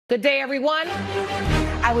Good day, everyone.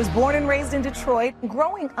 I was born and raised in Detroit.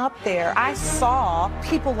 Growing up there, I saw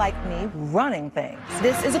people like me running things.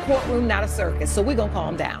 This is a courtroom, not a circus, so we're gonna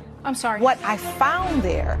calm down. I'm sorry. What I found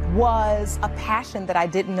there was a passion that I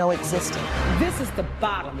didn't know existed. This is the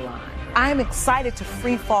bottom line. I'm excited to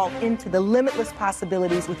free fall into the limitless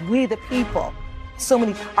possibilities with we the people. So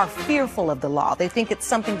many are fearful of the law. They think it's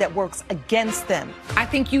something that works against them. I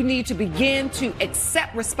think you need to begin to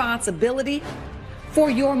accept responsibility for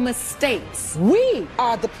your mistakes. We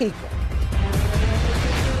are the people.